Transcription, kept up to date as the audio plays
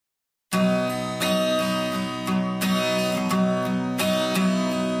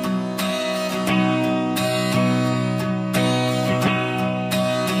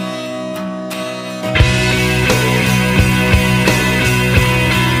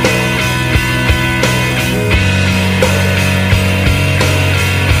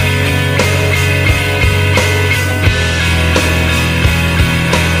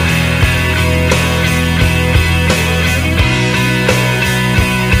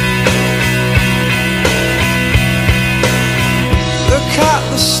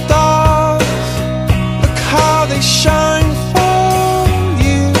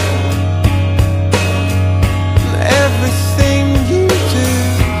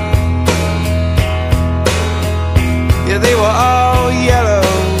they were all yellow.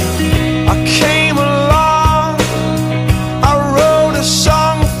 I came along, I wrote a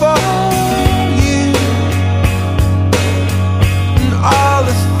song for you, and all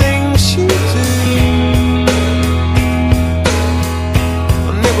the things you do,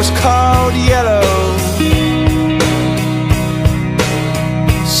 and it was called Yellow.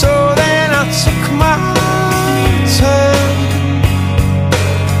 So then I took my turn.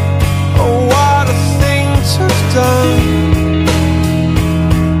 Oh, what a thing to have done.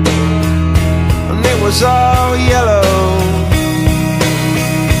 And it was all yellow.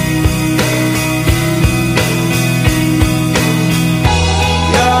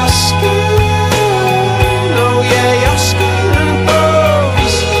 Your skin, oh yeah, your skin and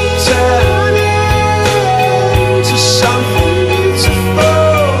bones turn into something beautiful.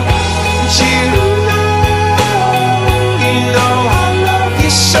 And you know I love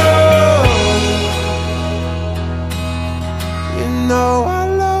you so. You know I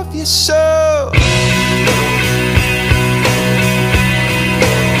love you so.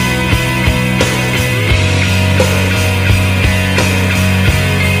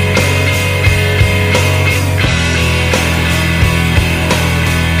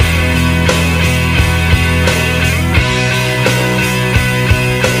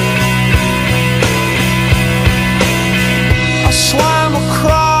 I swam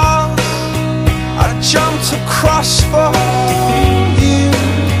across, I jumped across for you.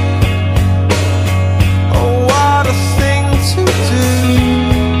 Oh, what a thing to do,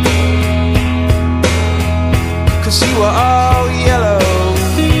 'cause you were all yellow.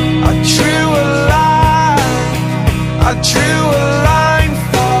 I drew a line, I drew a line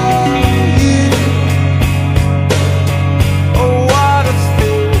for you. Oh, what a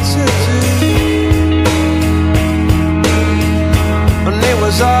thing to do, and it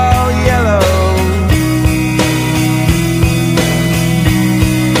was all yellow.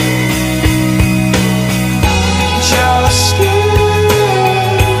 Your skin,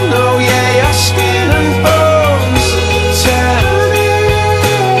 oh yeah, your skin and bones turn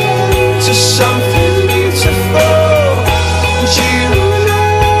into something beautiful. And you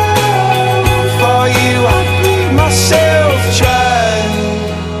know, for you I'd bleed myself dry.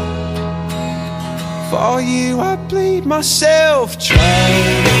 For you I'd bleed myself dry.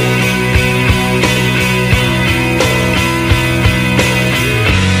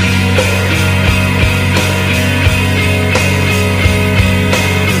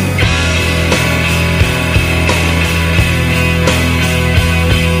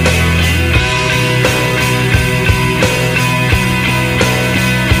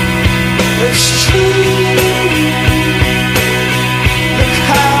 It's true. Look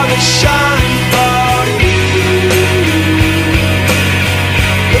how they shine for you.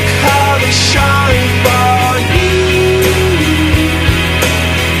 Look how they shine for you.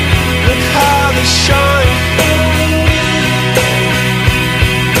 Look how they shine for you.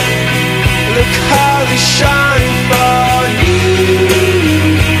 Look how they shine for you.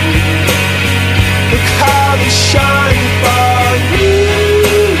 Look how they shine for you.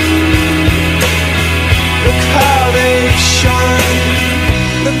 Look how they shine.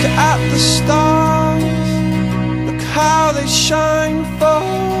 Look at the stars. Look how they shine for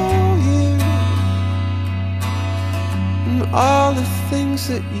you, and all the things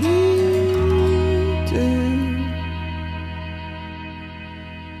that you